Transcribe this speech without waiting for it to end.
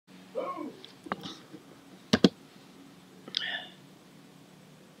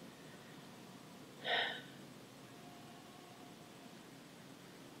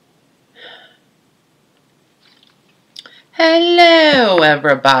Hello,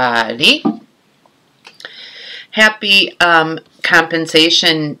 everybody. Happy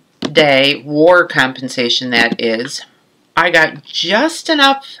compensation day, war compensation that is. I got just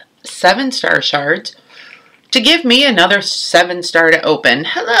enough 7-star shards to give me another 7-star to open.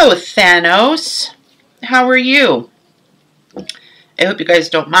 Hello, Thanos. How are you? I hope you guys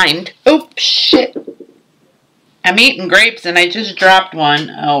don't mind. Oh, shit. I'm eating grapes and I just dropped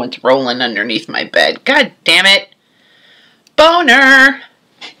one. Oh, it's rolling underneath my bed. God damn it. Boner!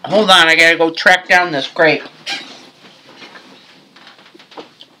 Hold on, I gotta go track down this grape.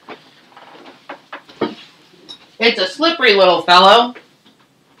 It's a slippery little fellow.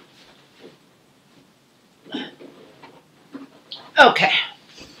 Okay.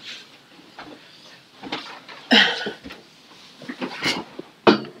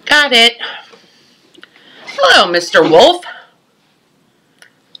 Got it. Hello, Mr. Wolf.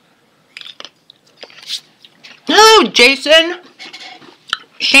 Hello, Jason.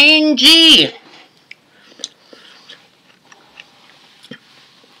 Shane G.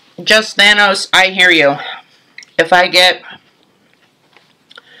 Just Thanos, I hear you. If I get...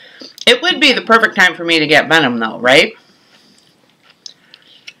 It would be the perfect time for me to get Venom, though, right?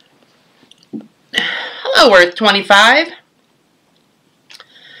 Hello, Earth 25.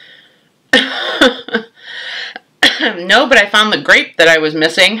 No, but I found the grape that I was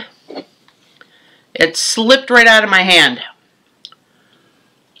missing. It slipped right out of my hand.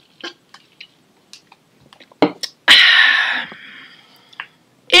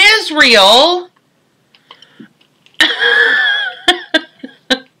 Israel.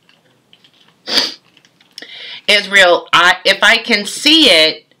 Israel, if I can see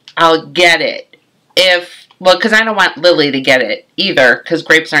it, I'll get it. Well, because I don't want Lily to get it either, because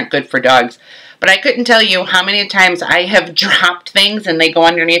grapes aren't good for dogs. But I couldn't tell you how many times I have dropped things and they go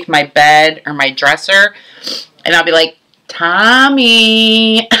underneath my bed or my dresser. And I'll be like,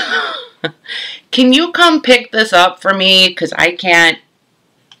 Tommy, can you come pick this up for me? Because I can't,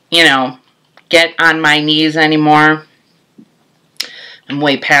 you know, get on my knees anymore. I'm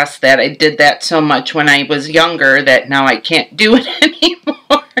way past that. I did that so much when I was younger that now I can't do it anymore.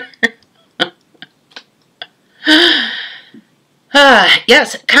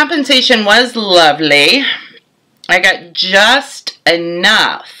 Yes, compensation was lovely. I got just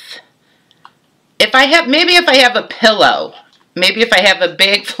enough. Maybe if I have a pillow, maybe if I have a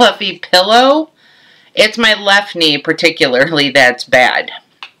big fluffy pillow, it's my left knee particularly that's bad.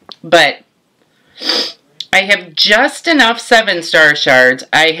 But I have just enough 7-star shards.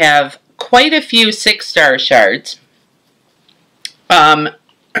 I have quite a few 6-star shards.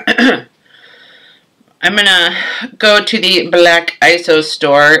 I'm going to go to the Black ISO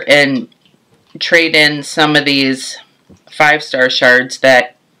store and trade in some of these 5-star shards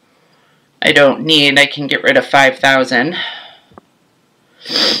that I don't need. I can get rid of 5,000.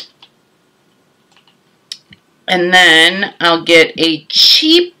 And then I'll get a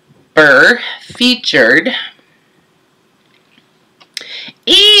cheaper featured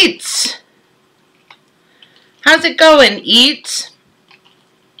Eats. How's it going, Eats?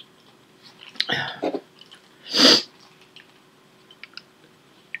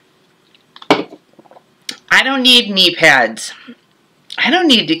 I don't need knee pads. I don't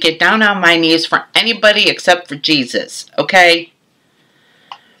need to get down on my knees for anybody except for Jesus, okay?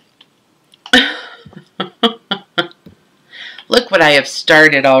 Look what I have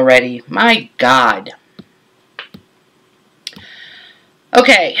started already. My God.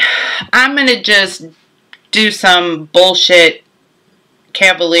 Okay, I'm going to just do some bullshit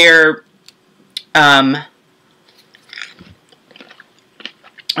Cavalier. Oh,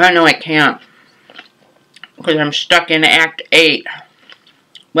 no, I can't. Because I'm stuck in Act 8.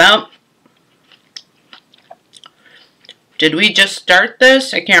 Well, did we just start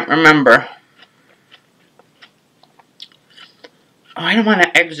this? I can't remember. Oh, I don't want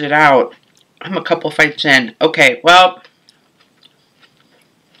to exit out. I'm a couple fights in. Okay, well.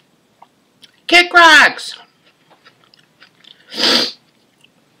 Kick rocks!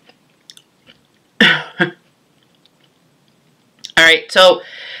 Alright, so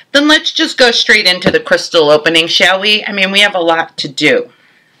then let's just go straight into the crystal opening, shall we? I mean, we have a lot to do.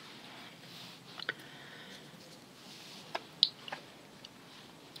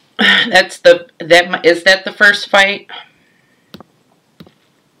 Is that the first fight?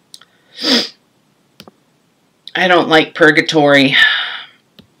 I don't like purgatory.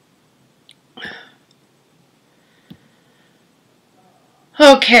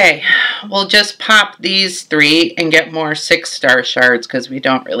 Okay, we'll just pop these 3 and get more 6-star shards because we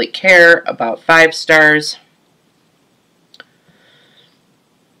don't really care about 5 stars.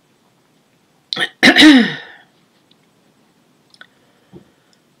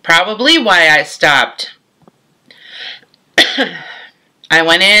 Probably why I stopped. I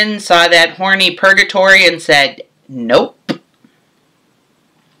went in, saw that horny purgatory, and said, nope.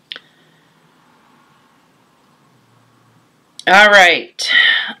 All right,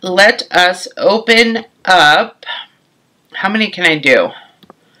 let us open up. How many can I do?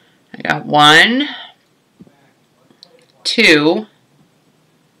 I got 1, 2,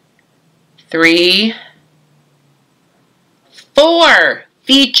 3, 4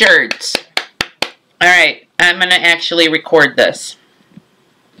 features. All right, I'm going to actually record this.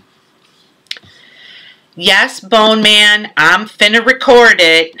 Yes, Bone Man, I'm finna record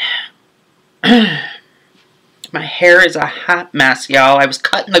it. My hair is a hot mess, y'all. I was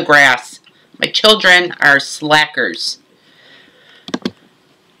cutting the grass. My children are slackers.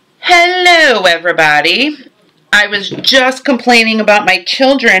 Hello, everybody. I was just complaining about my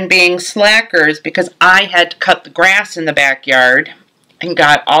children being slackers because I had to cut the grass in the backyard and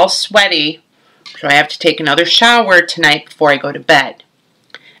got all sweaty. So I have to take another shower tonight before I go to bed.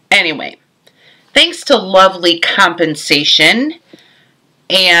 Anyway, thanks to lovely compensation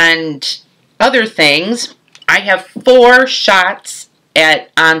and other things, I have 4 shots at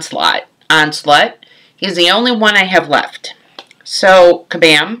Onslaught. Onslaught is the only one I have left. So,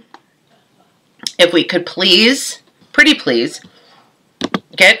 kabam, if we could please, pretty please,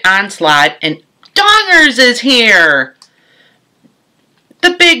 get Onslaught, and Dongers is here!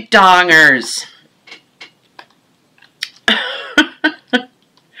 The big Dongers.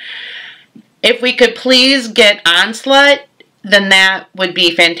 If we could please get Onslaught, then that would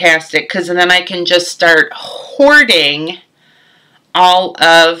be fantastic, because then I can just start hoarding all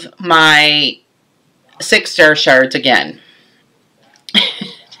of my 6-star shards again.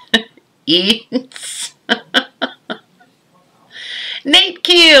 Eats. Nate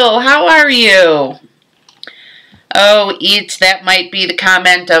Keel, how are you? Oh, Eats, that might be the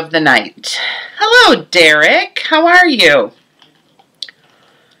comment of the night. Hello, Derek. How are you?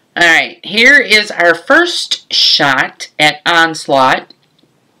 Alright, here is our first shot at Onslaught.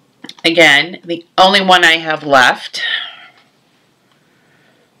 Again, the only one I have left.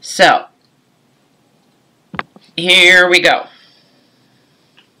 So, here we go.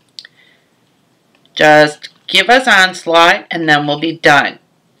 Just give us Onslaught and then we'll be done.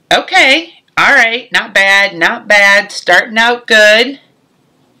 Okay, alright, not bad, not bad. Starting out good.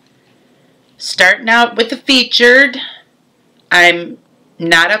 Starting out with the featured. I'm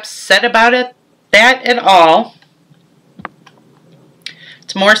not upset about that at all.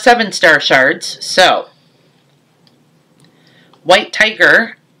 It's more 7-star shards. So, White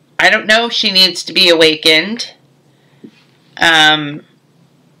Tiger, I don't know if she needs to be awakened.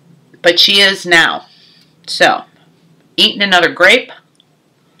 But she is now. So, eating another grape.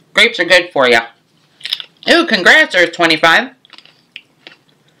 Grapes are good for you. Ooh, congrats, there's 25.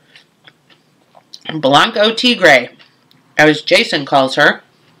 Blanco Tigre, as Jason calls her.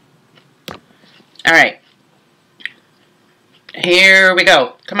 Alright. Here we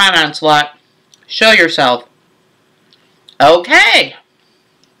go. Come on, Onslaught. Show yourself. Okay.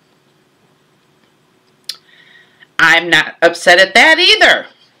 I'm not upset at that either.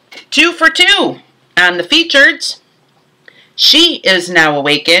 2 for 2 on the features. She is now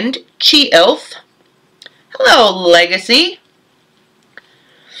awakened. Chi-Ilf. Hello, Legacy.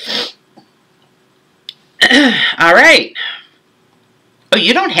 Alright. Oh,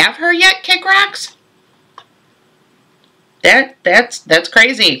 you don't have her yet, Kick Rocks? That's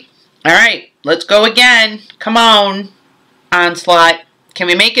crazy. Alright, let's go again. Come on, Onslaught. Can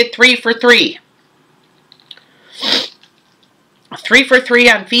we make it 3 for 3? 3 for 3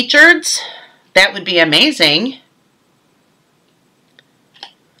 on features? That would be amazing.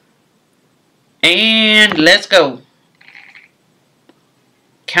 And let's go.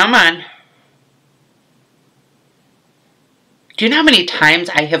 Come on. Do you know how many times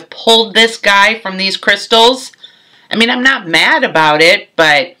I have pulled this guy from these crystals? I mean, I'm not mad about it,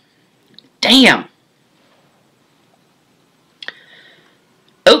 but damn.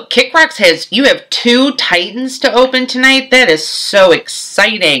 Oh, Kick Rocks has, you have 2 Titans to open tonight? That is so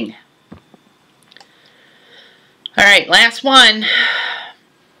exciting. Alright, last one.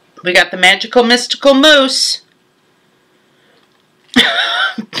 We got the Magical Mystical Moose.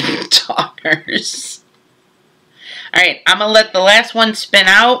 Talkers. Alright, I'm going to let the last one spin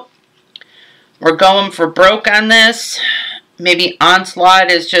out. We're going for broke on this. Maybe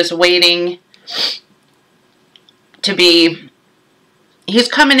Onslaught is just waiting to be... He's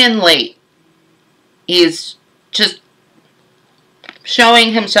coming in late. He's just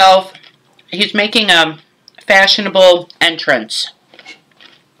showing himself. He's making a fashionable entrance.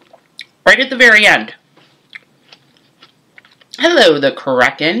 Right at the very end. Hello, the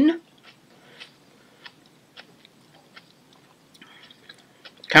Kraken.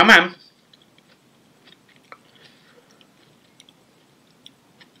 Come on.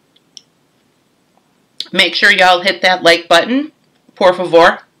 Make sure y'all hit that like button, por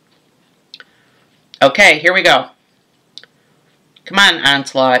favor. Okay, here we go. Come on,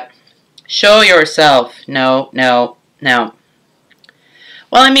 Onslaught. Show yourself. No, no, no.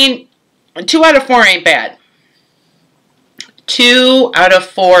 Well, I mean, 2 out of 4 ain't bad. 2 out of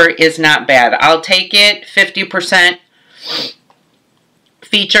 4 is not bad. I'll take it. 50%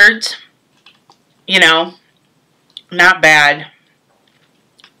 featured. You know, not bad.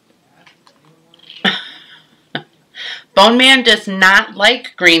 Bone Man does not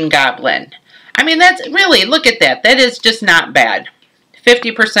like Green Goblin. I mean, that's really, look at that. That is just not bad.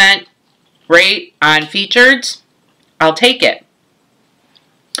 50% rate on featured. I'll take it.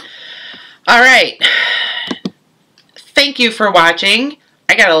 All right. Thank you for watching.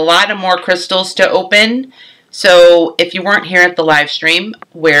 I got a lot of more crystals to open. So if you weren't here at the live stream,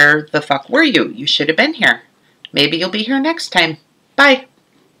 where the fuck were you? You should have been here. Maybe you'll be here next time. Bye.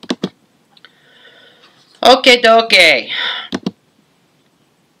 Okay, dokie.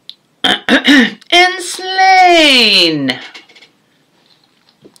 Enslane.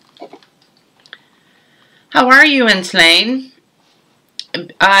 How are you, Enslane?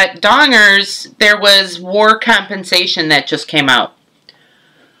 Dongers, there was war compensation that just came out.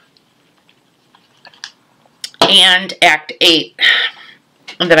 And Act 8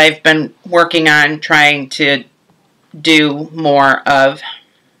 that I've been working on trying to do more of.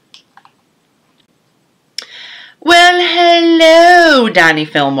 Well, hello, Donnie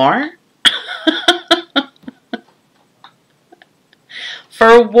Fillmore.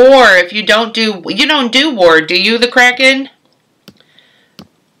 For war, if you don't do war, do you, the Kraken?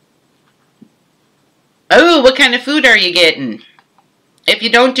 Oh, what kind of food are you getting? If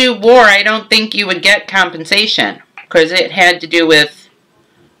you don't do war, I don't think you would get compensation, because it had to do with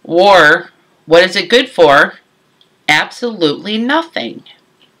war. What is it good for? Absolutely nothing.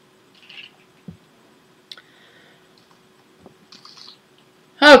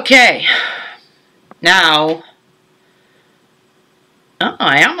 Okay, now, oh,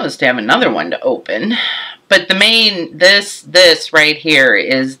 I almost have another one to open, but the main, this right here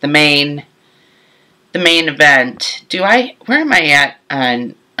is the main event. Where am I at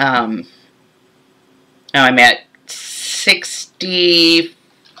on, oh, I'm at 60,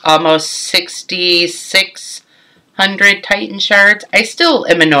 almost 6,600 Titan shards. I still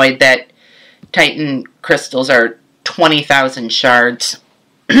am annoyed that Titan crystals are 20,000 shards.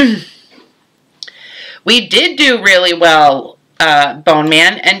 We did do really well. Bone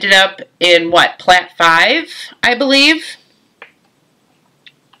Man ended up in what, Plat 5, I believe?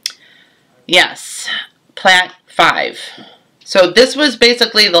 Yes, Plat 5. So this was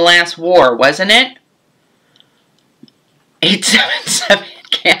basically the last war, wasn't it? 877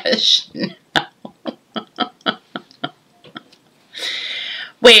 cash. No.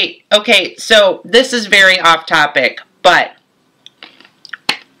 Wait, okay, so this is very off topic, but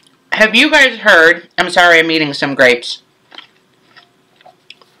have you guys heard, I'm sorry, I'm eating some grapes,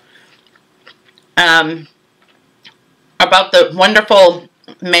 about the wonderful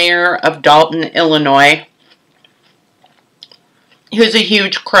mayor of Dalton, Illinois, who's a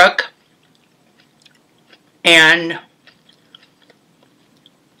huge crook, and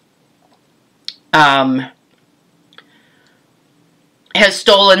has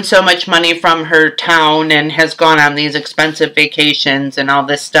stolen so much money from her town and has gone on these expensive vacations and all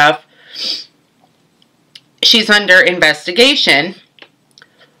this stuff. She's under investigation.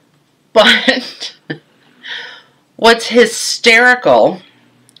 But what's hysterical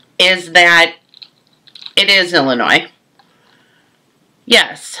is that it is Illinois.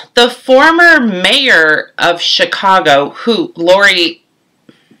 Yes, the former mayor of Chicago, Lori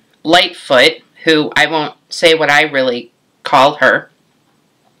Lightfoot, who I won't say what I really call her,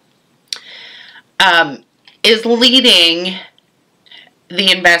 is leading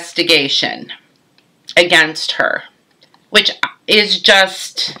the investigation against her, which is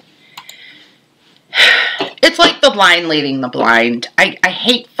just, it's like the blind leading the blind. I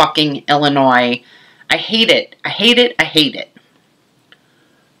hate fucking Illinois. I hate it. I hate it. I hate it.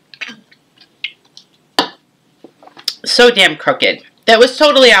 So damn crooked. That was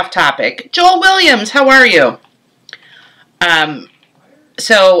totally off topic. Joel Williams, how are you?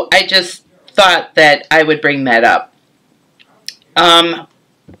 So I just thought that I would bring that up.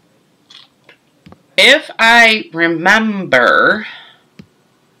 If I remember,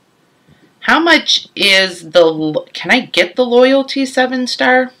 how much is the, can I get the loyalty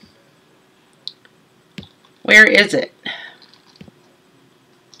 7-star? Where is it?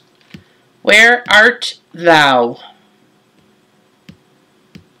 Where art thou?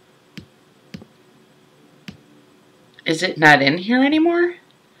 Is it not in here anymore?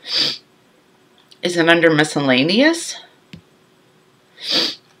 Is it under miscellaneous?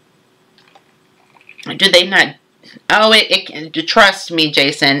 Do they not? Oh, trust me,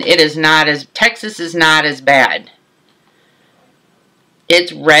 Jason. It is not as, Texas is not as bad.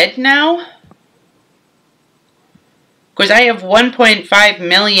 It's red now? Because I have 1.5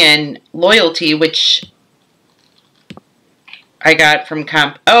 million loyalty, which I got from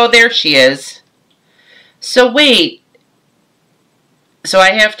comp. Oh, there she is. So wait. So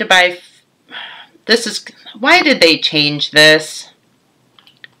I have to buy, this is, why did they change this?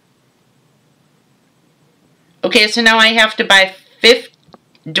 Okay, so now I have to buy,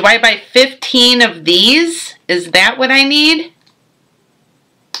 do I buy 15 of these? Is that what I need?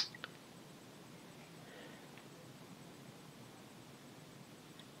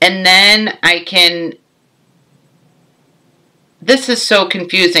 And then I can, this is so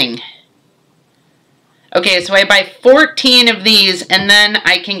confusing. Okay, so I buy 14 of these and then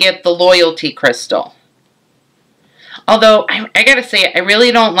I can get the loyalty crystal. Although, I gotta say, I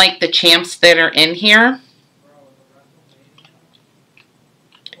really don't like the champs that are in here.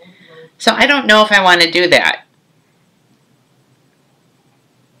 So I don't know if I want to do that.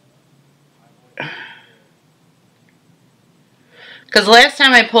 Because last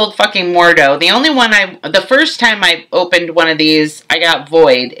time I pulled fucking Mordo, the first time I opened one of these, I got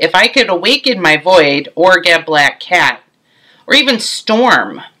Void. If I could awaken my Void or get Black Cat, or even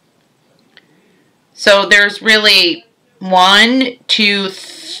Storm. So there's really 1, 2,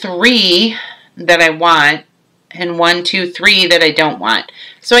 3 that I want, and 1, 2, 3 that I don't want.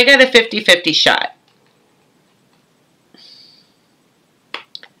 So I got a 50-50 shot.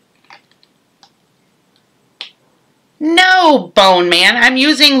 No, Bone Man. I'm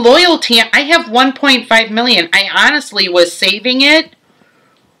using loyalty. I have 1.5 million. I honestly was saving it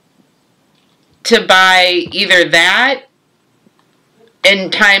to buy either that in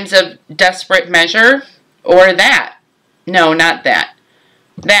times of desperate measure or that. No, not that.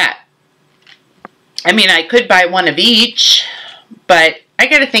 That. I mean, I could buy one of each, but I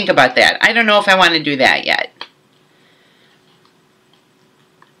got to think about that. I don't know if I want to do that yet.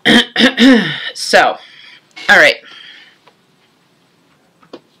 So, all right.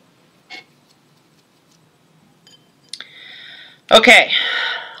 Okay.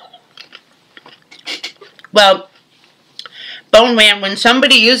 Well, Bone Man, when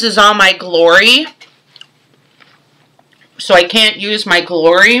somebody uses all my glory, so I can't use my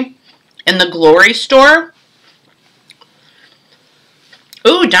glory in the glory store.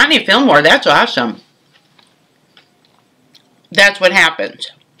 Ooh, Johnny Fillmore, that's awesome. That's what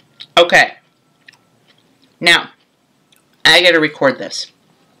happens. Okay. Now, I gotta record this.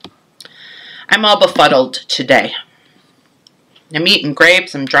 I'm all befuddled today. I'm eating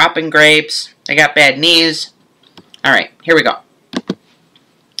grapes, I'm dropping grapes, I got bad knees. Alright, here we go.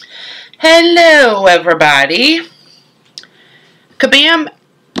 Hello, everybody. Kabam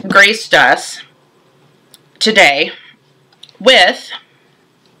graced us today with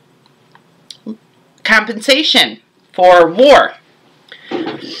compensation for war,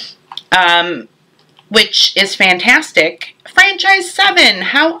 which is fantastic. Franchise 7,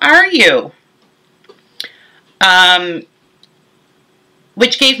 how are you?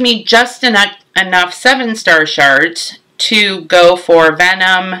 Which gave me just enough 7-star shards to go for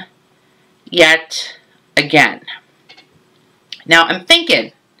Venom yet again. Now I'm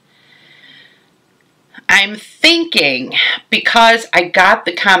thinking, because I got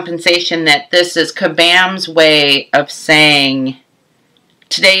the compensation that this is Kabam's way of saying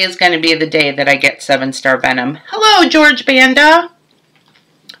today is going to be the day that I get 7-star Venom. Hello, George Banda.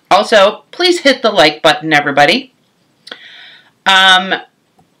 Also, please hit the like button, everybody.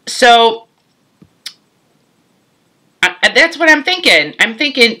 So that's what I'm thinking. I'm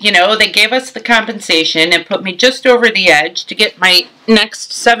thinking, you know, they gave us the compensation and put me just over the edge to get my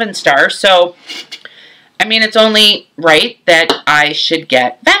next 7-star. So, I mean, it's only right that I should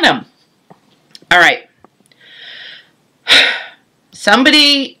get Venom. All right.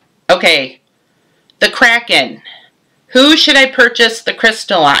 Somebody, okay, the Kraken. Who should I purchase the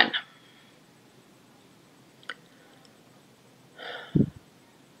crystal on?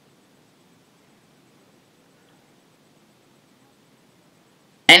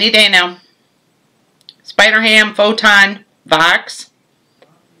 Any day now. Spider-Ham, Photon, Vox.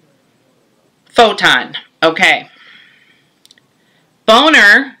 Photon. Okay.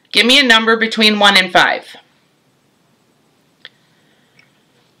 Boner, give me a number between 1 and 5.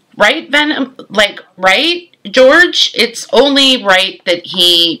 Right, Venom? Like, right, George? It's only right that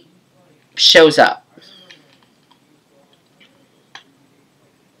he shows up.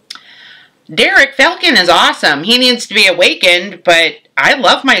 Derek, Falcon is awesome. He needs to be awakened, but I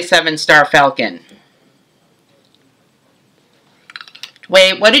love my 7-star Falcon.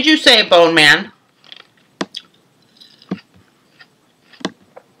 Wait, what did you say, Bone Man?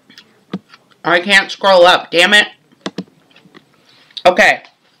 I can't scroll up, damn it. Okay.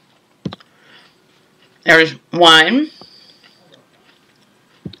 There's 1,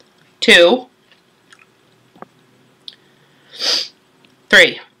 2,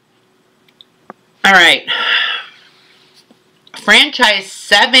 3. All right. Franchise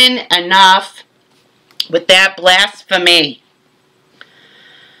 7 enough with that blasphemy.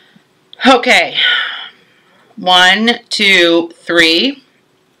 Okay. 1, 2, 3.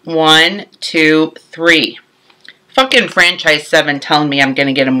 1, 2, 3. Fucking franchise 7 telling me I'm going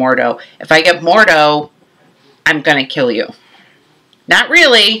to get a Mordo. If I get Mordo, I'm going to kill you. Not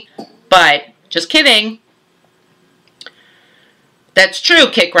really, but just kidding. That's true,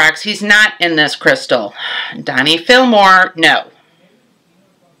 Kick Rocks. He's not in this crystal. Donnie Fillmore, no.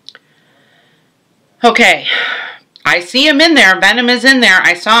 Okay. I see him in there. Venom is in there.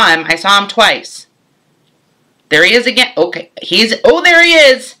 I saw him. I saw him twice. There he is again. Okay. Oh, there he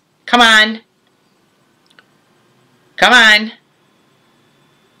is. Come on. Come on.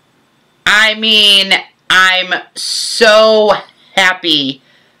 I mean, I'm so happy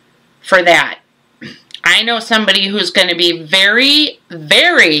for that. I know somebody who's going to be very,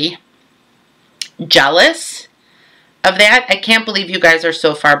 very jealous of that. I can't believe you guys are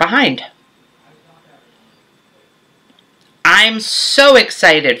so far behind. I'm so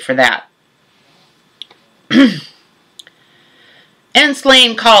excited for that. And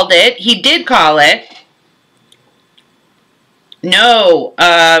Slane called it. He did call it. No,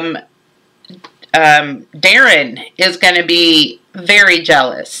 Darren is going to be very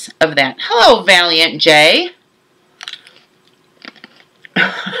jealous of that. Hello, Valiant J.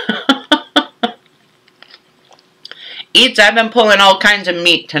 Eats, I've been pulling all kinds of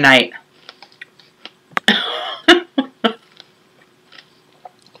meat tonight.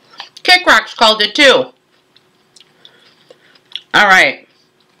 Kick Rocks called it too. Alright.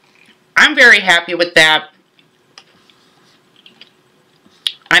 I'm very happy with that.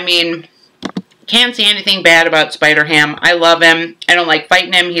 I mean, can't see anything bad about Spider-Ham. I love him. I don't like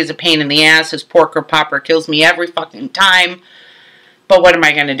fighting him. He's a pain in the ass. His porker popper kills me every fucking time. But what am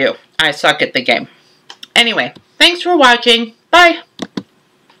I going to do? I suck at the game. Anyway, thanks for watching. Bye.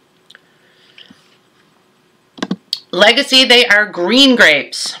 Legacy, they are green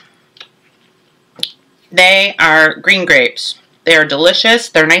grapes. They are green grapes. They are delicious.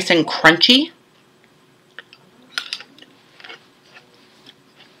 They're nice and crunchy.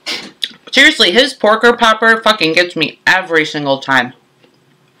 Seriously, his porker popper fucking gets me every single time.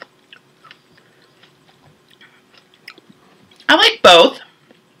 I like both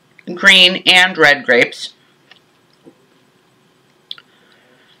green and red grapes.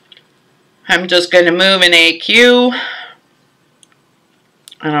 I'm just going to move in AQ.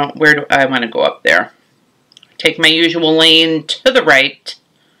 Where do I want to go up there? Take my usual lane to the right.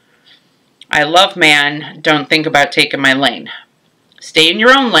 I love man. Don't think about taking my lane. Stay in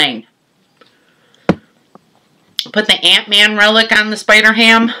your own lane. Put the Ant-Man relic on the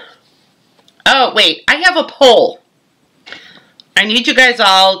Spider-Ham. Oh, wait. I have a poll. I need you guys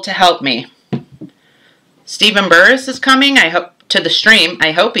all to help me. Stephen Burris is coming. I hope to the stream.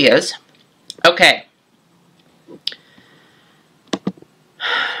 I hope he is. Okay.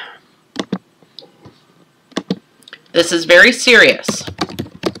 This is very serious.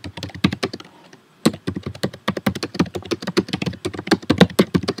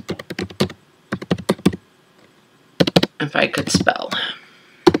 If I could spell.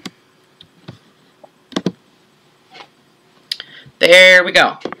 There we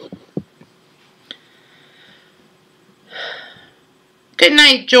go. Good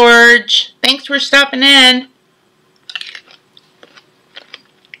night, George. Thanks for stopping in.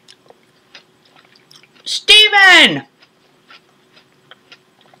 Steven!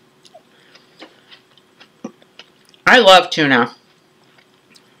 I love tuna.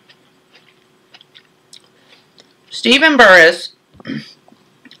 Stephen Burris,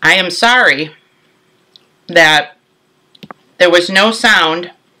 I am sorry that there was no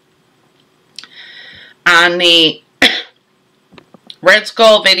sound on the Red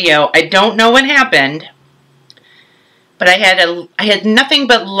Skull video. I don't know what happened, but I had nothing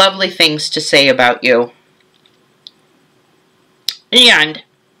but lovely things to say about you. And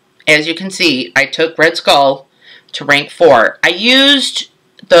as you can see, I took Red Skull to rank 4. I used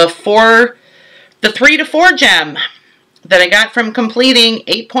the 3 to 4 gem that I got from completing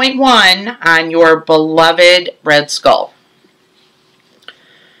 8.1 on your beloved Red Skull.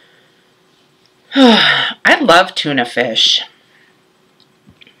 I love tuna fish.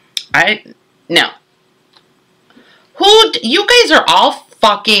 No. You guys are all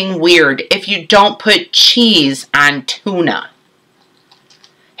fucking weird if you don't put cheese on tuna.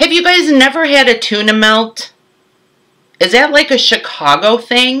 Have you guys never had a tuna melt? Is that like a Chicago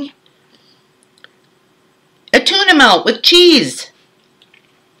thing? A tuna melt with cheese.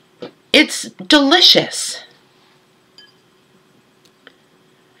 It's delicious.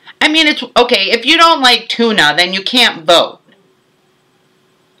 I mean, it's okay. If you don't like tuna, then you can't vote.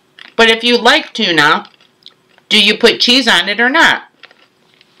 But if you like tuna, do you put cheese on it or not?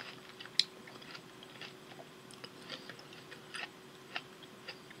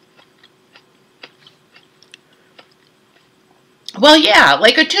 Well, yeah,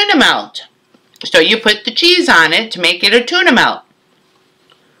 like a tuna melt. So you put the cheese on it to make it a tuna melt.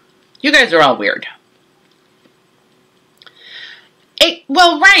 You guys are all weird.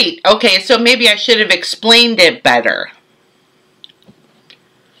 Well, right. Okay, so maybe I should have explained it better.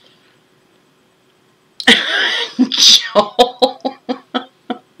 Joel.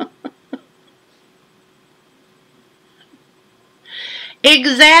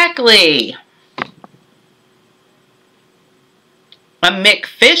 Exactly. A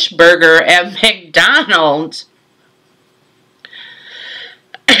McFish burger at McDonald's.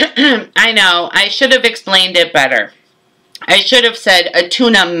 I know. I should have explained it better. I should have said a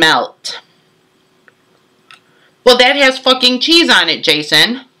tuna melt. Well, that has fucking cheese on it,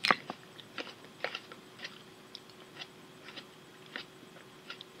 Jason.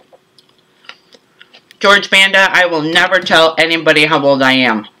 George Banda, I will never tell anybody how old I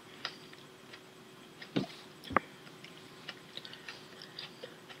am.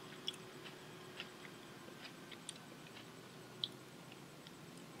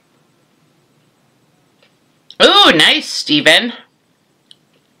 Ooh, nice, Steven.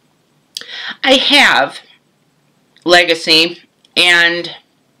 I have Legacy, and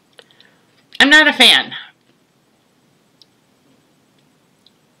I'm not a fan.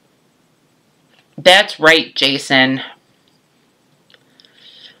 That's right, Jason.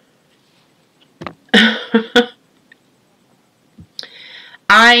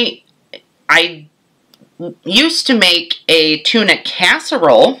 I used to make a tuna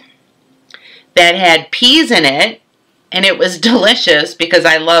casserole that had peas in it, and it was delicious because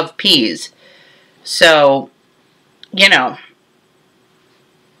I love peas. So, you know.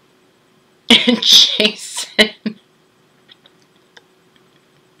 Jason.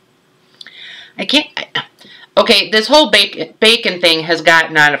 I can't. Okay, this whole bacon thing has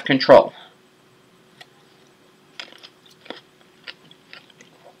gotten out of control.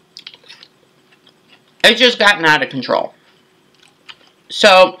 It's just gotten out of control.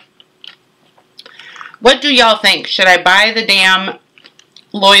 So, what do y'all think? Should I buy the damn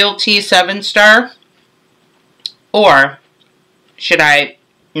Loyalty 7-star? Or should I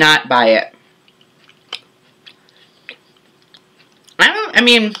not buy it? I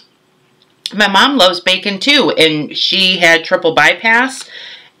mean, my mom loves bacon too, and she had triple bypass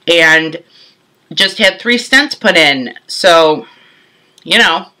and just had 3 stents put in. So, you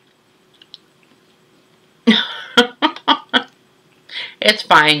know. It's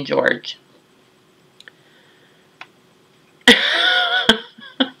fine, George.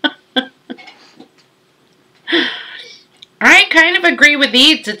 I kind of agree with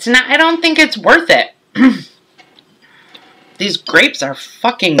Eats. It's not, I don't think it's worth it. These grapes are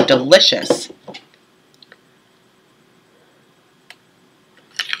fucking delicious.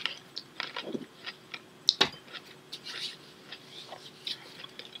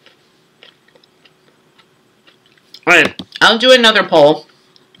 Alright, I'll do another poll.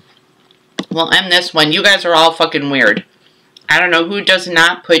 We'll end this one. You guys are all fucking weird. I don't know who does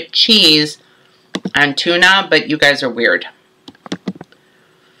not put cheese on tuna, but you guys are weird.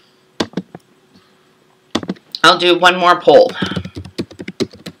 I'll do one more poll.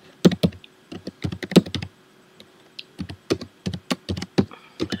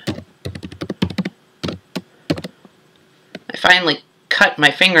 I finally cut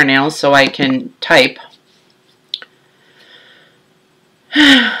my fingernails so I can type.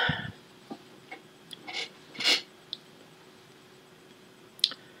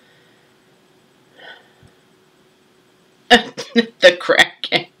 The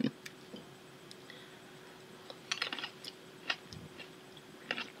Kraken.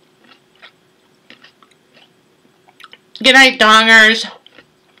 Good night, dongers.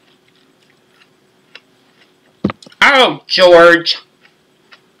 Oh, George.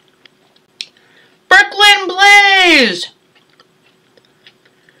 Brooklyn Blaze.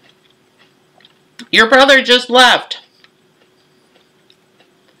 Your brother just left.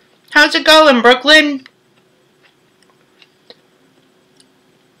 How's it going, Brooklyn?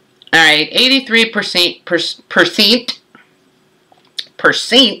 Alright, 83%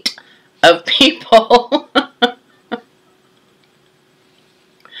 of people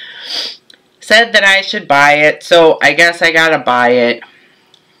said that I should buy it, so I guess I gotta buy it.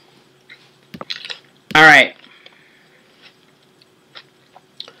 Alright.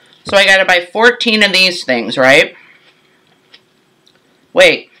 So I gotta buy 14 of these things, right?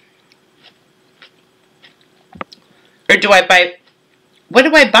 Wait. Or do I buy... What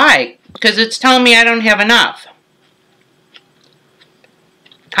do I buy? Because it's telling me I don't have enough.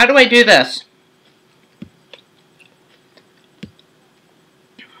 How do I do this?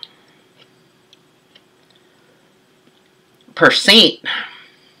 Percent.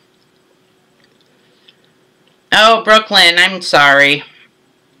 Oh, Brooklyn, I'm sorry.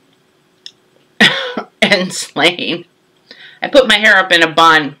 And Slain. I put my hair up in a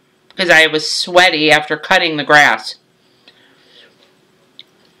bun because I was sweaty after cutting the grass.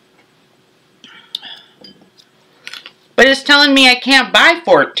 But it's telling me I can't buy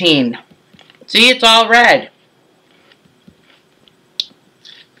 14. See, it's all red.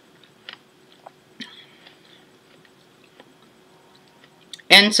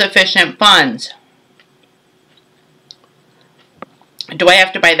 Insufficient funds. Do I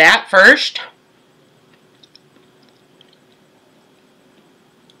have to buy that first?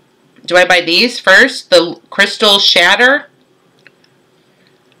 Do I buy these first? The crystal shatter?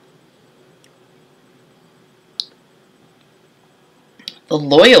 The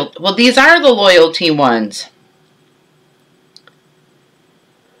loyal... Well, these are the loyalty ones.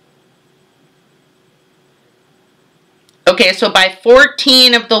 Okay, so buy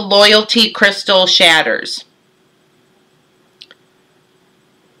 14 of the loyalty crystal shatters.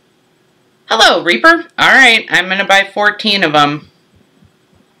 Hello, Reaper. Alright, I'm going to buy 14 of them.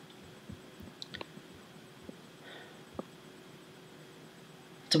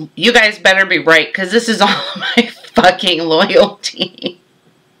 So you guys better be right, because this is all my fucking loyalty.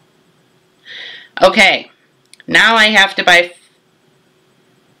 Okay, now I have to buy...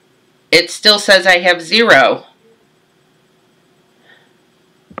 It still says I have 0.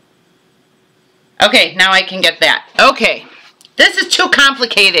 Okay, now I can get that. Okay, this is too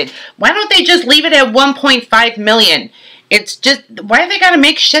complicated. Why don't they just leave it at 1.5 million? It's just, why do they gotta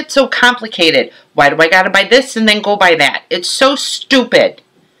make shit so complicated? Why do I gotta buy this and then go buy that? It's so stupid.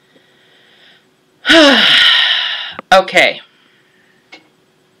 Okay.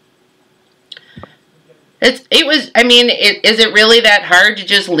 Is it really that hard to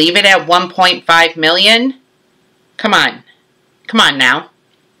just leave it at 1.5 million? Come on. Come on now.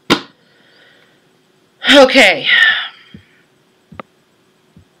 Okay.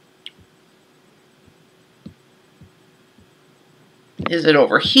 Is it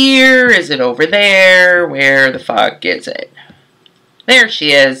over here? Is it over there? Where the fuck is it? There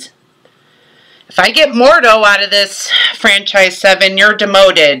she is. If I get Mordo out of this franchise 7, you're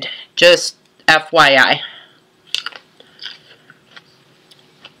demoted. Just FYI.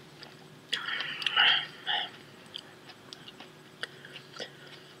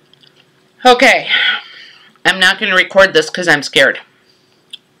 Okay. I'm not going to record this because I'm scared.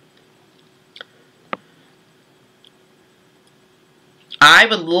 I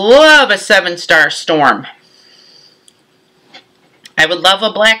would love a 7-star Storm. I would love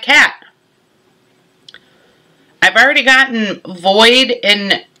a black cat. I've already gotten Void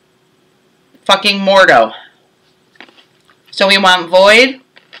and fucking Mordo. So we want Void.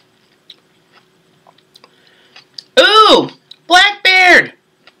 Ooh! Blackbeard!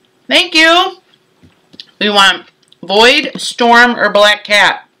 Thank you! We want Void, Storm, or Black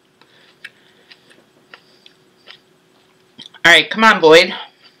Cat. Alright, come on, Void.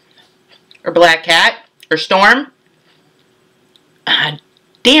 Or Black Cat. Or Storm. Ah,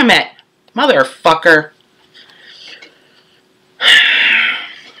 damn it. Motherfucker.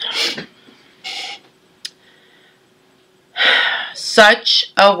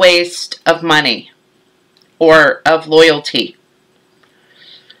 Such a waste of money. Or of loyalty.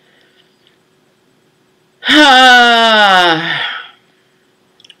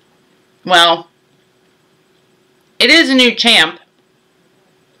 Well, it is a new champ.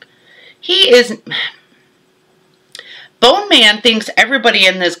 He is... Bone Man thinks everybody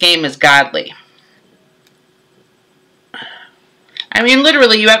in this game is godly. I mean,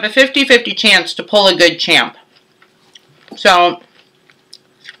 literally, you have a 50-50 chance to pull a good champ. So,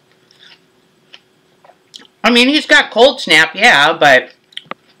 I mean, he's got Cold Snap, yeah, but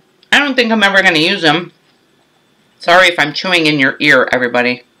I don't think I'm ever going to use him. Sorry if I'm chewing in your ear,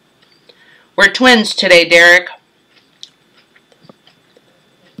 everybody. We're twins today, Derek.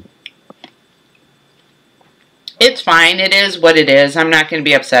 It's fine. It is what it is. I'm not going to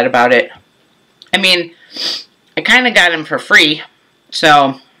be upset about it. I mean, I kind of got him for free,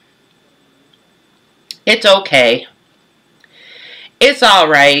 so it's okay. It's all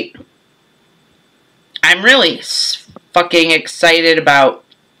right. I'm really fucking excited about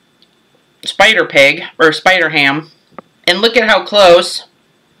Spider Pig, or Spider Ham. And look at how close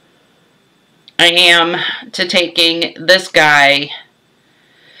I am to taking this guy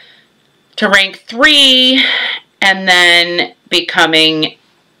to rank 3 and then becoming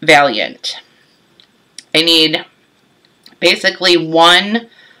Valiant. I need basically 1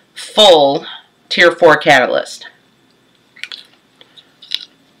 full tier 4 catalyst.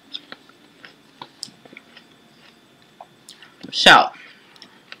 So,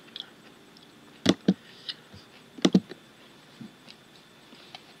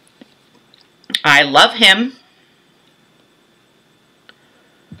 I love him.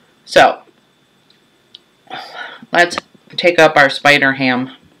 So, let's take up our Spider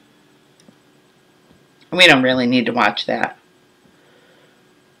Ham. We don't really need to watch that.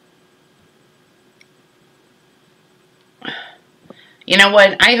 You know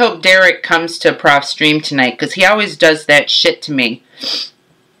what? I hope Derek comes to Prof's stream tonight, because he always does that shit to me.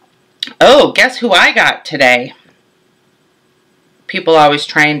 Oh, guess who I got today? People always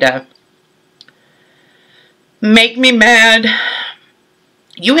trying to make me mad.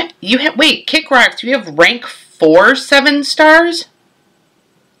 Wait, Kick Rocks, you have rank 4 7 stars?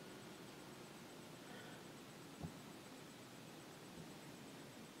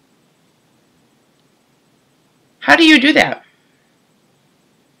 How do you do that?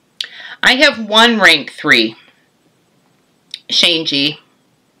 I have 1 rank 3. Shane G.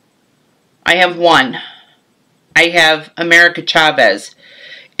 I have 1. I have America Chavez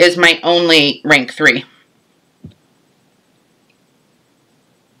is my only rank 3.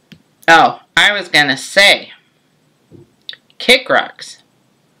 Oh, I was gonna say Kick Rocks.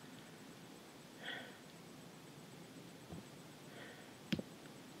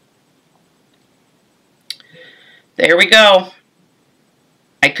 There we go.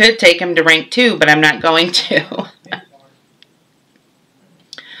 I could take him to rank 2, but I'm not going to.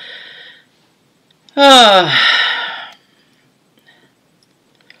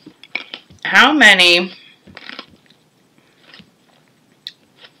 How many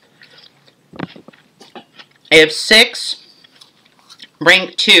I have 6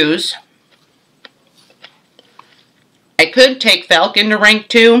 rank 2s. I could take Falcon to rank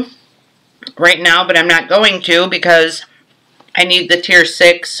 2 right now, but I'm not going to because I need the tier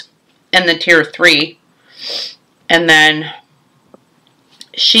 6 and the tier 3. And then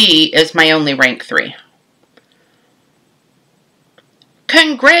she is my only rank 3.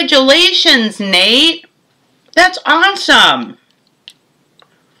 Congratulations, Nate! That's awesome!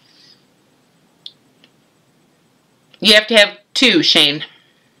 You have to have 2, Shane.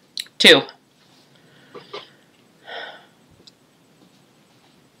 2.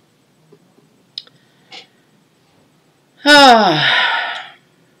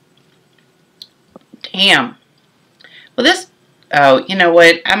 Damn. Well, this... Oh, you know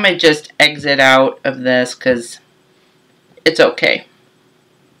what? I'm going to just exit out of this because it's okay.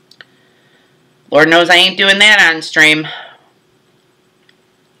 Lord knows I ain't doing that on stream.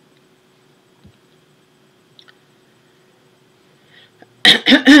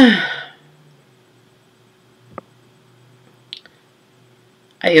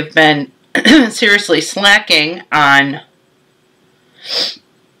 I have been seriously slacking on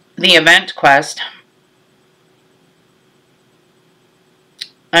the event quest.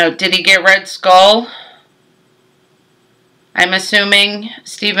 Did he get Red Skull? I'm assuming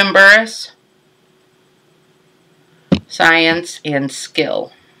Stephen Burris. Science and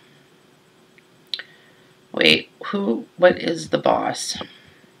skill. Wait, what is the boss?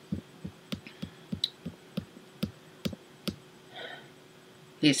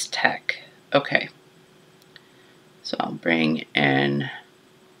 He's tech. Okay. So I'll bring in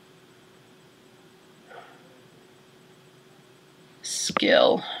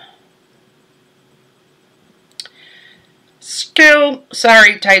skill. Skill.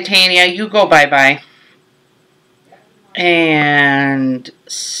 Sorry, Titania. You go bye-bye. And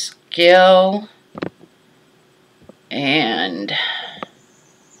skill. And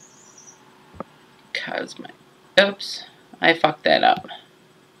cosmic. Oops. I fucked that up.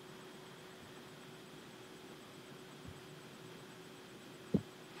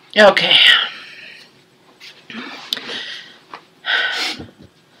 Okay.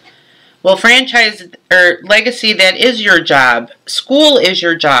 Well, franchise or legacy, that is your job. School is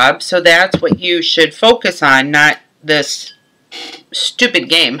your job, so that's what you should focus on, not this stupid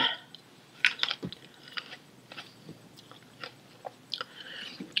game.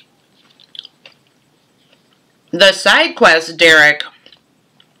 The side quest, Derek,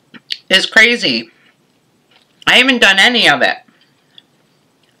 is crazy. I haven't done any of it.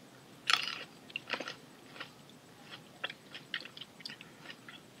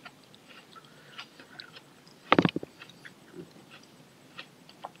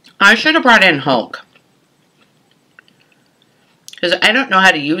 I should have brought in Hulk. Because I don't know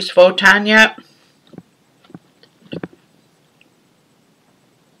how to use Photon yet.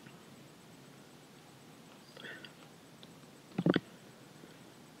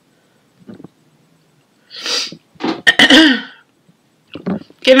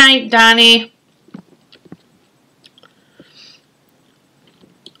 Good night, Donnie.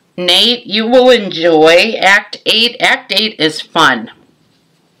 Nate, you will enjoy Act 8. Act 8 is fun.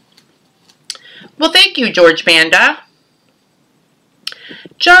 Well, thank you, George Panda.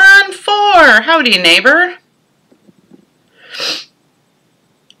 John 4. Howdy, neighbor.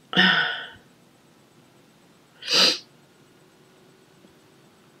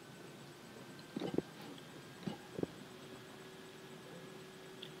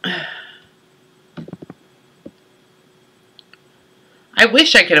 I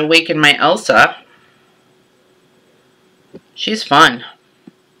wish I could awaken my Elsa. She's fun.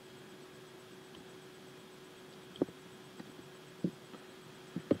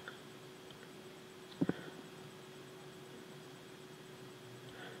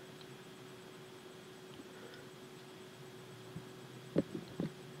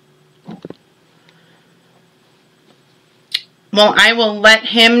 Well, I will let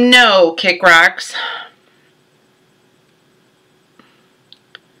him know, Kick Rocks.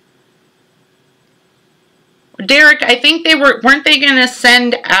 Derek, I think weren't they going to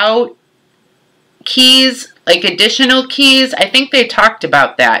send out keys, like additional keys? I think they talked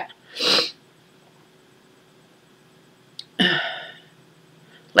about that.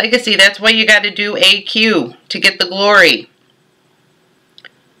 Legacy, that's why you got to do AQ to get the glory.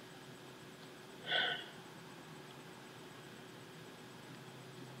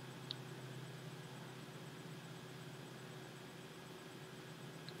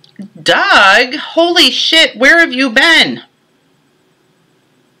 Doug? Holy shit, where have you been?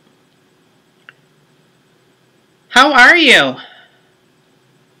 How are you?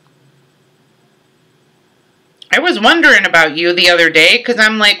 I was wondering about you the other day because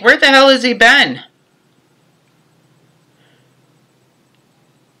I'm like, where the hell has he been?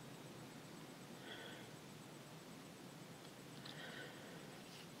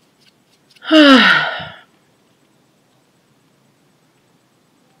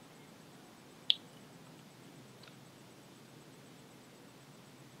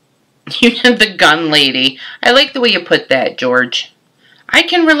 You're the gun lady. I like the way you put that, George. I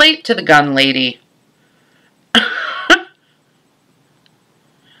can relate to the gun lady.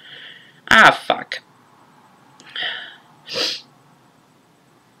 Ah, fuck.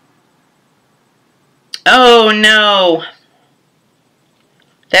 Oh, no.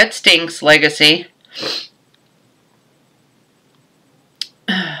 That stinks, Legacy.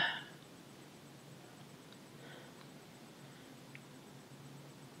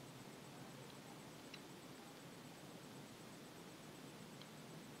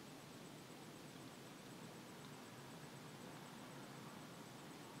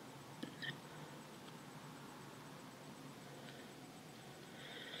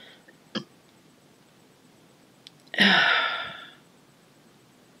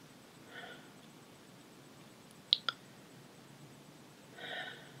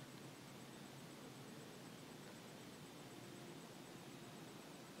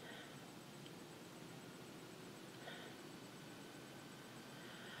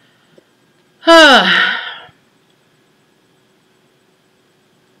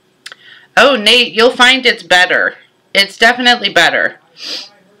 Oh, Nate, you'll find it's better. It's definitely better.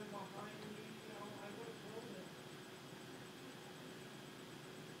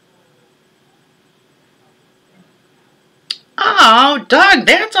 Oh, Doug,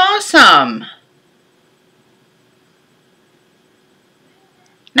 that's awesome.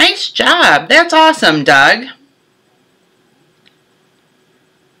 Nice job. That's awesome, Doug.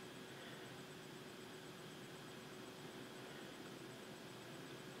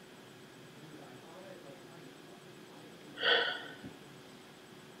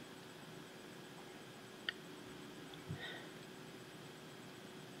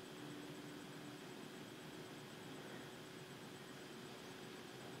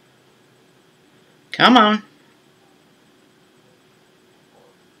 Come on.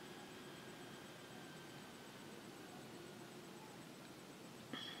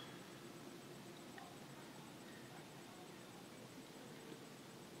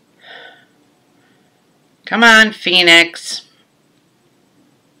 Come on, Phoenix.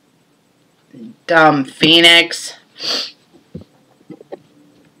 Dumb Phoenix.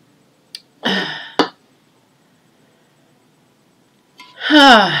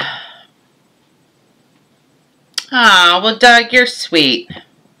 Ah, well, Doug, you're sweet.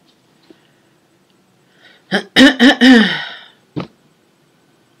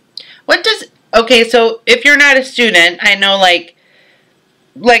 What does... Okay, so if you're not a student, I know, like,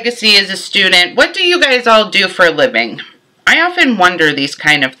 Legacy is a student. What do you guys all do for a living? I often wonder these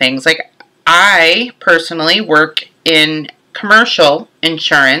kind of things. Like, I personally work in commercial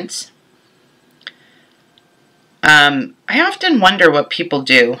insurance. I often wonder what people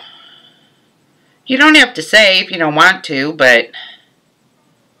do. You don't have to say if you don't want to, but...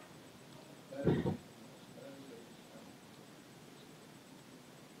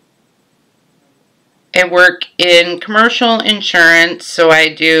 I work in commercial insurance, so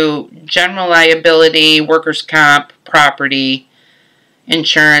I do general liability, workers' comp, property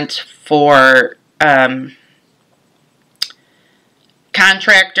insurance for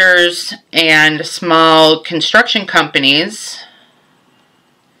contractors and small construction companies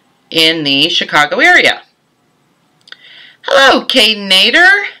in the Chicago area. Hello, Kay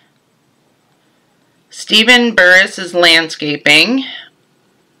Nader. Stephen Burris is landscaping.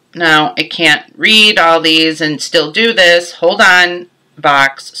 Now, I can't read all these and still do this. Hold on,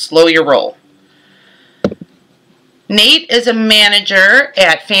 box. Slow your roll. Nate is a manager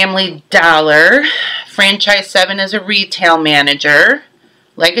at Family Dollar. Franchise 7 is a retail manager.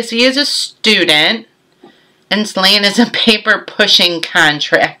 Legacy is a student. And Slane is a paper-pushing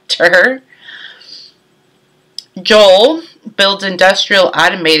contractor. Joel builds industrial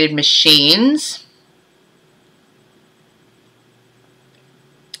automated machines.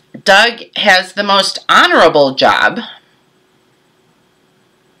 Doug has the most honorable job.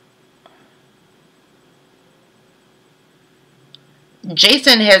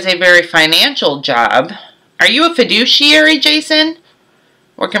 Jason has a very financial job. Are you a fiduciary, Jason?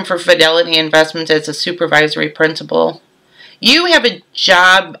 Working for Fidelity Investments as a supervisory principal. You have a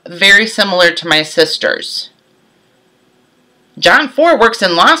job very similar to my sister's. John 4 works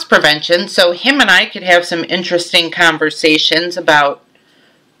in loss prevention, so him and I could have some interesting conversations about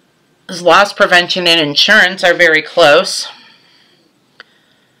loss prevention and insurance are very close.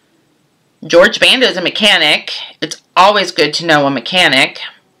 George Banda is a mechanic. It's always good to know a mechanic.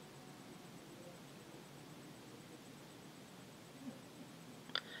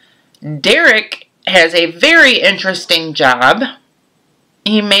 Derek has a very interesting job.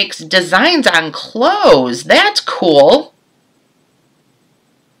 He makes designs on clothes. That's cool.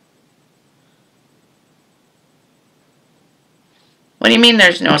 What do you mean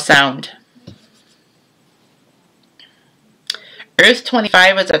there's no sound? Earth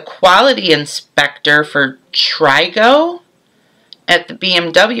 25 is a quality inspector for Trigo at the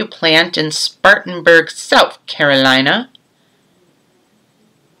BMW plant in Spartanburg, South Carolina.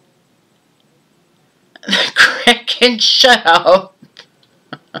 The Kraken shut up.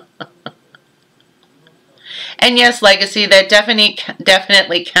 And yes, Legacy, that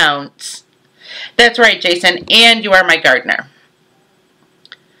definitely counts. That's right, Jason, and you are my gardener.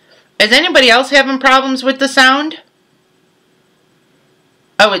 Is anybody else having problems with the sound?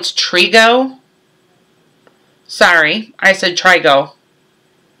 Oh, it's Trigo? Sorry, I said Trigo.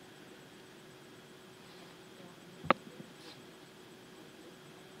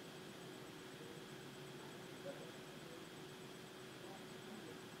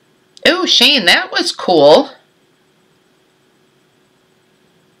 Oh, Shane, that was cool.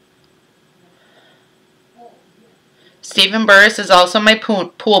 Stephen Burris is also my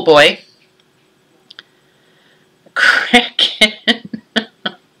pool boy. Kraken.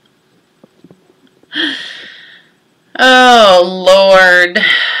 Oh, Lord.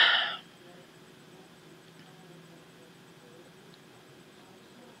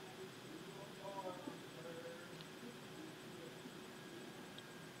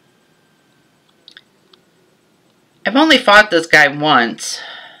 I've only fought this guy once.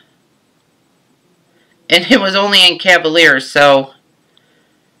 And it was only in Cavaliers, so...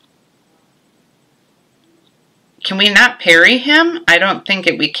 Can we not parry him? I don't think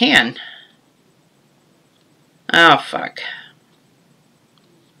we can. Oh, fuck.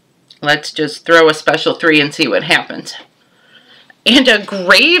 Let's just throw a special 3 and see what happens. And a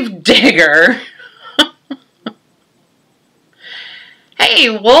grave digger. Hey,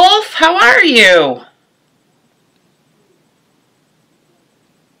 Wolf, how are you?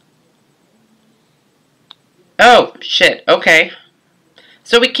 Oh, shit. Okay.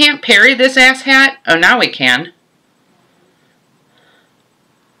 So we can't parry this ass hat? Oh, now we can.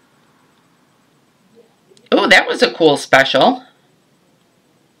 Oh, that was a cool special.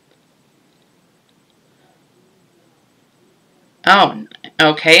 Oh,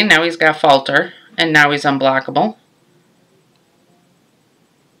 okay. Now he's got falter. And now he's unblockable.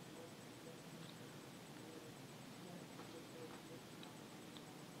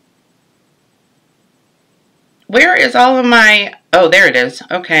 Where is all of my... Oh, there it is.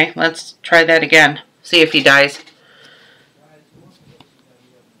 Okay, let's try that again. See if he dies.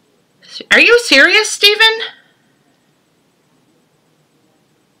 Are you serious, Steven?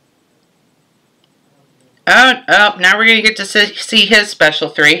 Oh, now we're going to get to see his special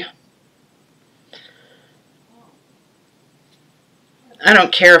 3. I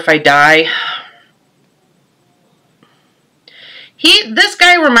don't care if I die. This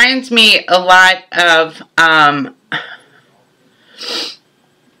guy reminds me a lot of,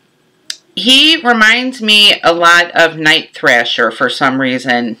 he reminds me a lot of Night Thrasher for some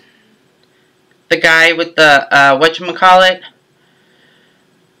reason. The guy with the, whatchamacallit?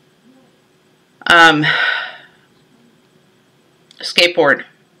 Skateboard.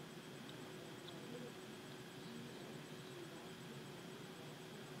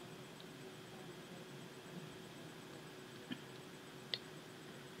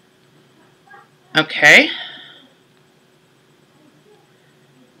 Okay.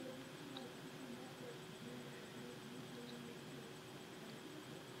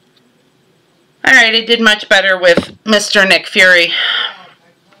 Alright, I did much better with Mr. Nick Fury.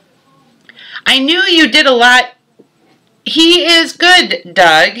 I knew you did a lot. He is good,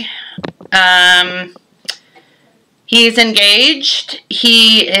 Doug. He's engaged.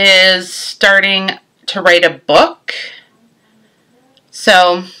 He is starting to write a book.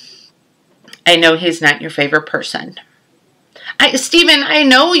 So... I know he's not your favorite person. Stephen, I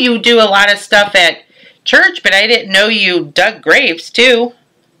know you do a lot of stuff at church, but I didn't know you dug graves, too.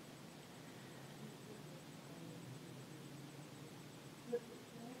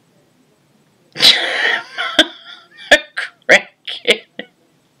 Cricket.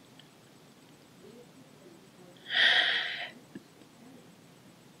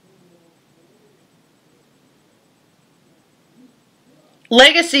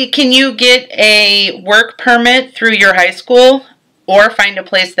 Legacy, can you get a work permit through your high school or find a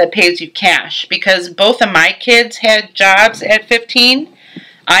place that pays you cash? Because both of my kids had jobs at 15.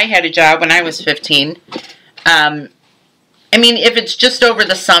 I had a job when I was 15. I mean, if it's just over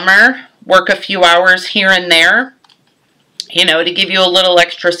the summer, work a few hours here and there, you know, to give you a little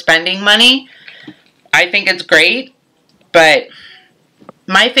extra spending money, I think it's great. But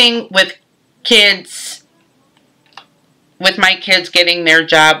my thing with kids... with my kids getting their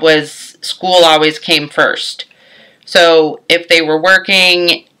job was school always came first. So if they were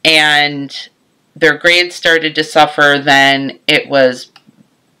working and their grades started to suffer, then it was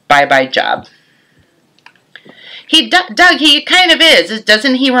bye-bye job. Doug, he kind of is.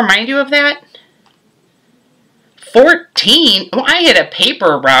 Doesn't he remind you of that? 14? Well, I had a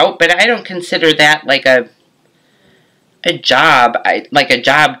paper route, but I don't consider that like a job. Like a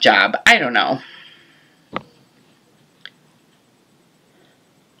job. I don't know.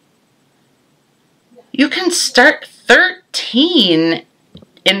 You can start 13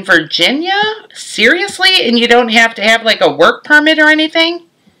 in Virginia? Seriously? And you don't have to have like a work permit or anything?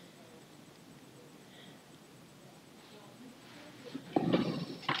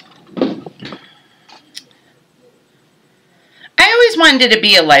 I always wanted to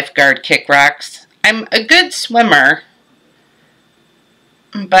be a lifeguard, Kick Rocks. I'm a good swimmer,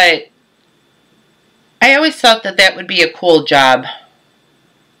 but I always thought that that would be a cool job.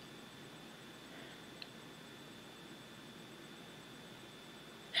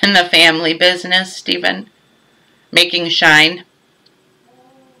 In the family business, Stephen. Making shine.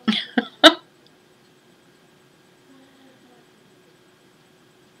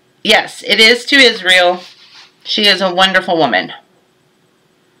 Yes, it is to Israel. She is a wonderful woman.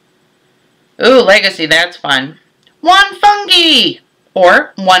 Ooh, legacy, that's fun. One fungi!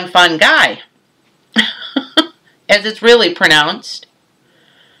 Or one fun guy. As it's really pronounced.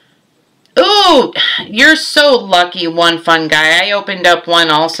 Ooh, you're so lucky, one fun guy. I opened up one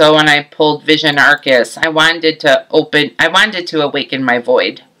also and I pulled Vision Arcus. I wanted to awaken my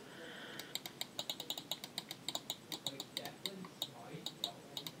void.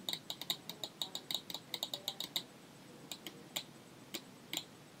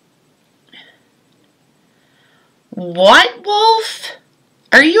 What, Wolf?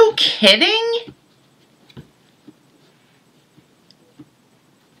 Are you kidding?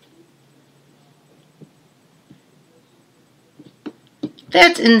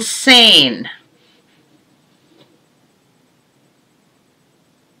 That's insane.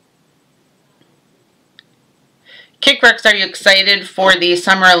 Kickrex, are you excited for the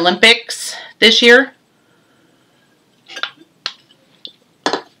Summer Olympics this year?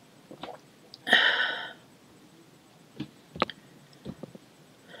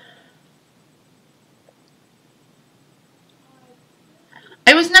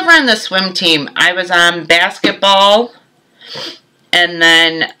 I was never on the swim team. I was on basketball, and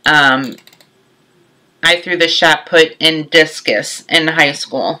then I threw the shot put in discus in high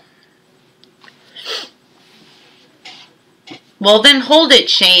school. Well, then hold it,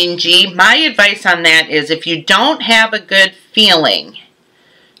 Shane G. My advice on that is if you don't have a good feeling,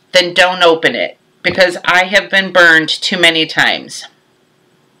 then don't open it, because I have been burned too many times.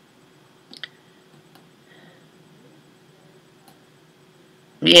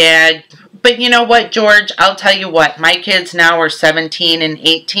 Yeah, but you know what, George? I'll tell you what. My kids now are 17 and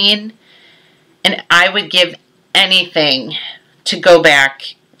 18, and I would give anything to go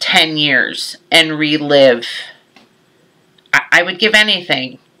back 10 years and relive. I would give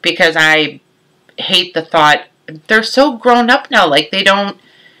anything, because I hate the thought. They're so grown up now. Like, they go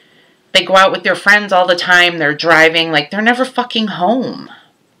out with their friends all the time. They're driving. Like, they're never fucking home.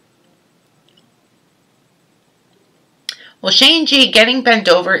 Well, Shane G, getting bent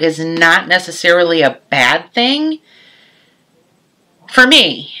over is not necessarily a bad thing for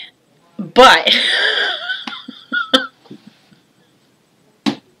me, but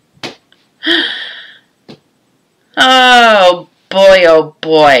oh boy, oh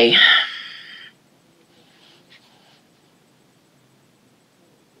boy.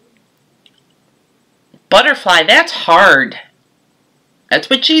 Butterfly, that's hard. That's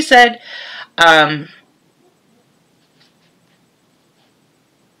what she said.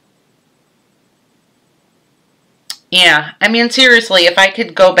 Yeah, I mean, seriously, if I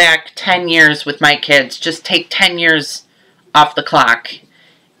could go back 10 years with my kids, just take 10 years off the clock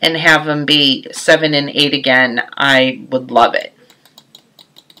and have them be 7 and 8 again, I would love it.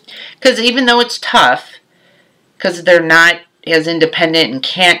 Because even though it's tough, because they're not as independent and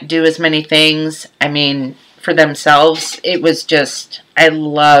can't do as many things, I mean, for themselves, it was just, I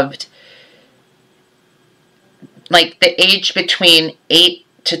loved, like, the age between 8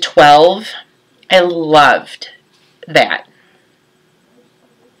 to 12, I loved that.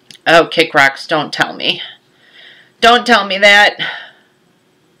 Oh, Kick Rocks, don't tell me. Don't tell me that.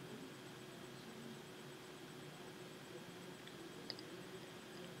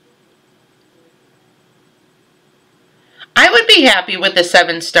 I would be happy with the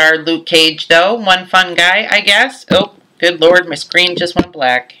 7-star Luke Cage, though. One fun guy, I guess. Oh, good Lord, my screen just went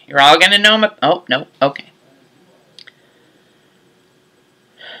black. You're all going to know my... Oh, no, okay.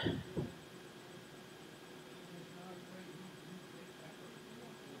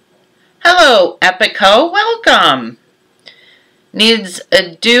 Hello, Epico. Welcome. Needs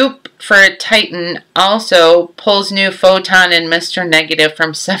a dupe for a Titan. Also, pulls new Photon and Mr. Negative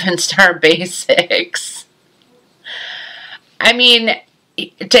from 7-star Basics. I mean,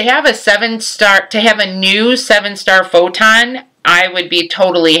 to have a 7-star, to have a new 7-star Photon, I would be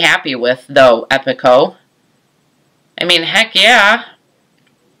totally happy with, though, Epico. I mean, heck yeah.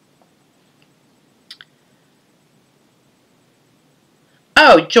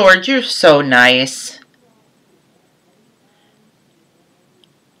 Oh, George, you're so nice.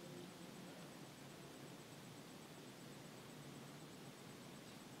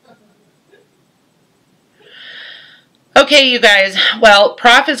 Okay, you guys. Well,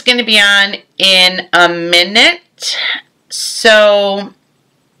 Prof is going to be on in a minute. So,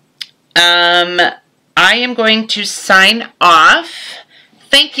 I am going to sign off.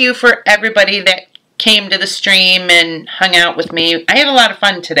 Thank you for everybody that came to the stream and hung out with me. I had a lot of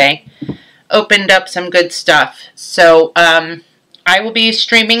fun today. Opened up some good stuff. So, I will be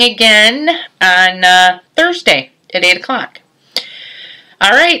streaming again on Thursday at 8 o'clock.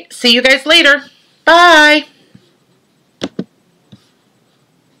 All right. See you guys later. Bye.